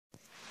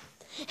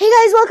Hey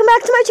guys, welcome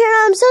back to my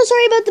channel. I'm so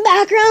sorry about the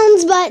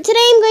backgrounds, but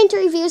today I'm going to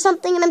review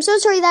something, and I'm so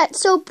sorry that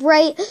it's so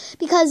bright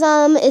because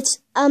I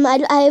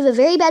have a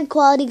very bad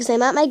quality because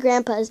I'm at my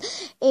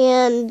grandpa's,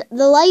 and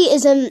the light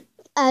isn't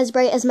as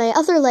bright as my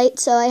other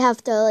light, so I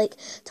have to like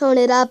tone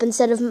it up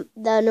instead of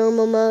the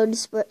normal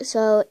modes,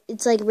 so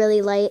it's like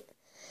really light.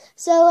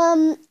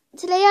 So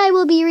today I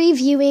will be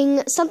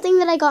reviewing something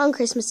that I got on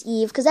Christmas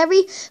Eve, because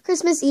every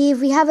Christmas Eve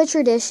we have a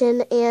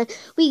tradition, and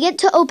we get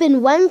to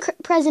open one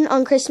present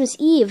on Christmas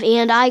Eve,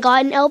 and I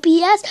got an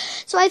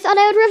LPS, so I thought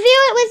I would review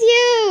it with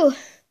you.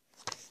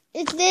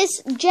 It's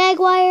this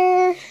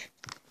jaguar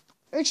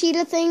or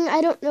cheetah thing.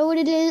 I don't know what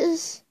it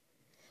is,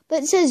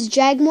 but it says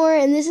jaguar,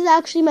 and this is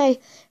actually my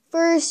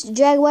first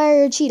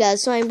jaguar or cheetah,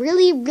 so I'm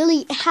really,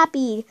 really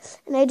happy,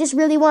 and I just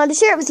really wanted to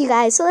share it with you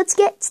guys, so let's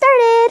get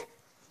started.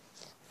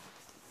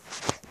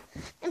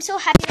 I'm so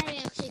happy that I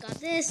actually got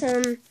this. I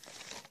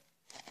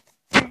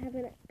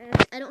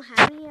don't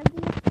have any of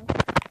these, so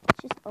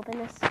let's just open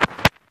this.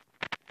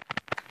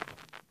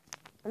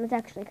 And it's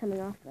actually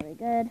coming off really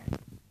good.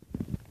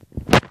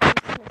 I'm just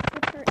going to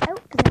flip her out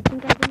because I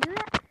think I can do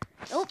that.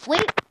 Oh,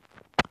 wait.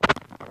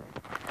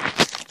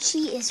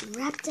 She is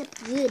wrapped up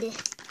good.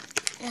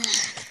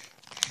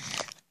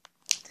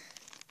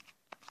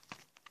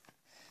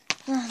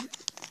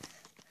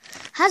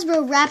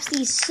 Hasbro wraps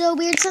these so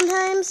weird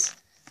sometimes.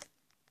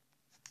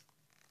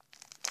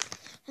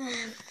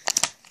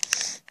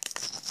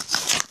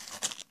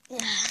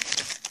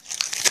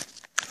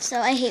 So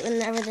I hate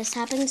whenever this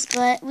happens,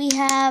 but we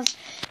have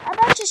a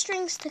bunch of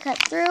strings to cut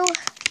through.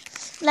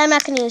 But I'm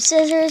not going to use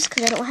scissors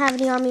because I don't have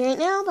any on me right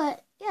now,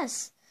 but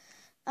yes.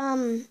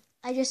 I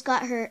just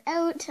got her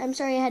out. I'm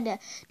sorry I had to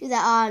do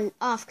that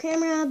off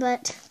camera,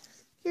 but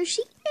here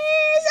she is.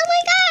 Oh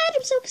my god,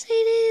 I'm so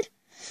excited.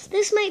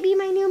 This might be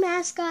my new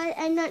mascot.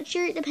 I'm not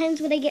sure. It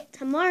depends what I get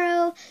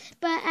tomorrow.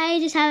 But I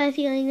just have a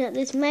feeling that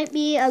this might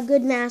be a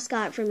good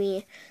mascot for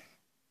me.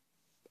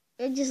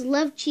 I just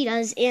love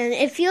cheetahs. And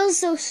it feels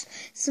so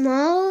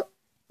small,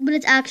 but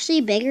it's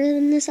actually bigger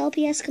than this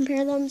LPS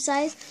compared to them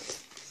size.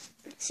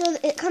 So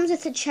it comes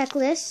with a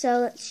checklist. So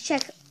let's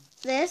check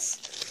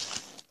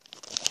this.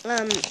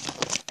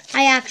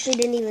 I actually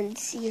didn't even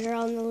see her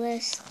on the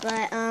list.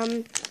 But,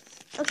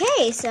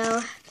 okay.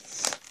 So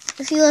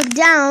if you look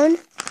down,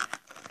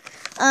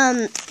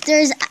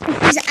 there's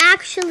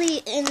actually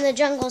in the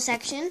jungle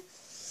section.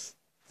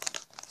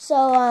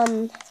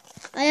 So,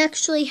 I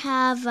actually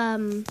have,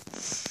 I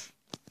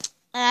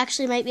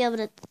actually might be able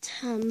to,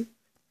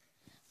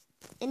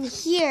 in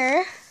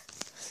here,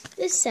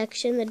 this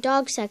section, the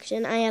dog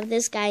section, I have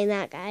this guy and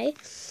that guy.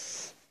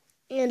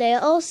 And I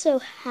also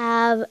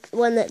have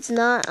one that's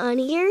not on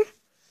here.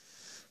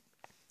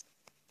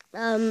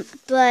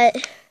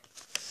 But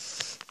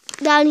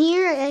down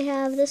here, I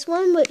have this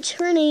one, which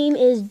her name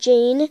is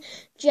Jane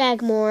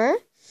Jagmore.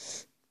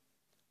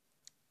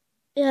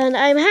 And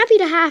I'm happy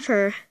to have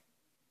her.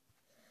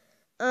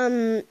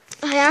 I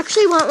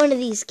actually want one of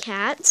these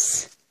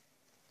cats,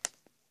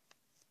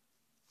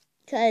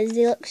 because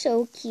they look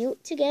so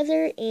cute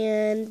together,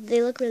 and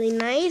they look really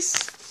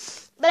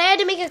nice. But I had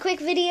to make a quick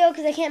video,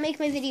 because I can't make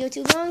my video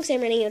too long, because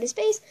I'm running out of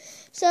space.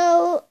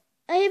 So,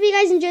 I hope you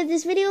guys enjoyed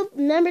this video.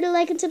 Remember to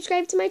like and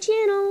subscribe to my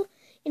channel,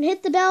 and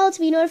hit the bell to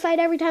be notified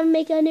every time I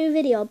make a new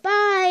video.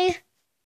 Bye!